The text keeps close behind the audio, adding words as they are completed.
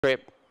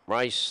Trip,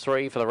 race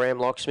 3 for the Ram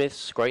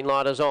Locksmiths. Green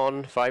light is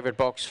on. Favourite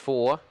box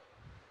 4.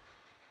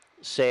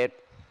 Set.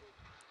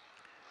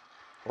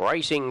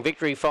 Racing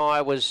Victory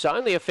Fire was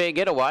only a fair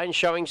getaway and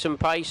showing some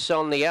pace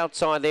on the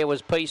outside. There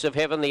was Piece of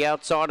Heaven, the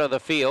outside of the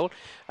field.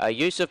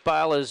 Yusuf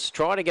Bale is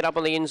trying to get up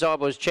on the inside,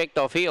 was checked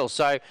off heel.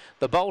 So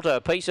the bolter,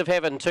 Piece of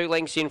Heaven, 2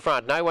 lengths in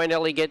front. No Way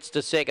Nelly gets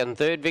to second.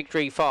 Third,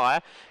 Victory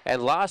Fire.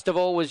 And last of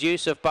all was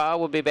Yusuf Bale,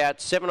 would be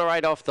about 7 or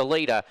 8 off the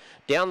leader.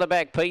 Down the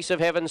back, Piece of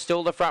Heaven,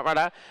 still the front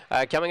runner.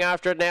 Coming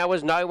after it now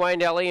was No Way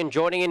Nelly, and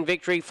joining in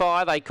Victory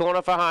Fire. They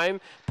corner for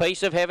home.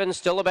 Piece of Heaven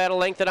still about a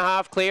length and a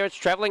half clear. It's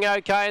travelling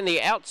okay, and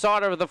the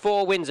outsider of the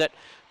 4 wins it.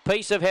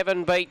 Piece of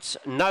Heaven beats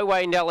No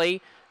Way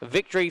Nelly,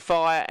 Victory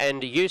Fire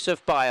and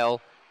Yusuf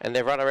Bale, and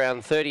they've run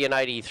around 30 and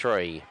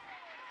 83.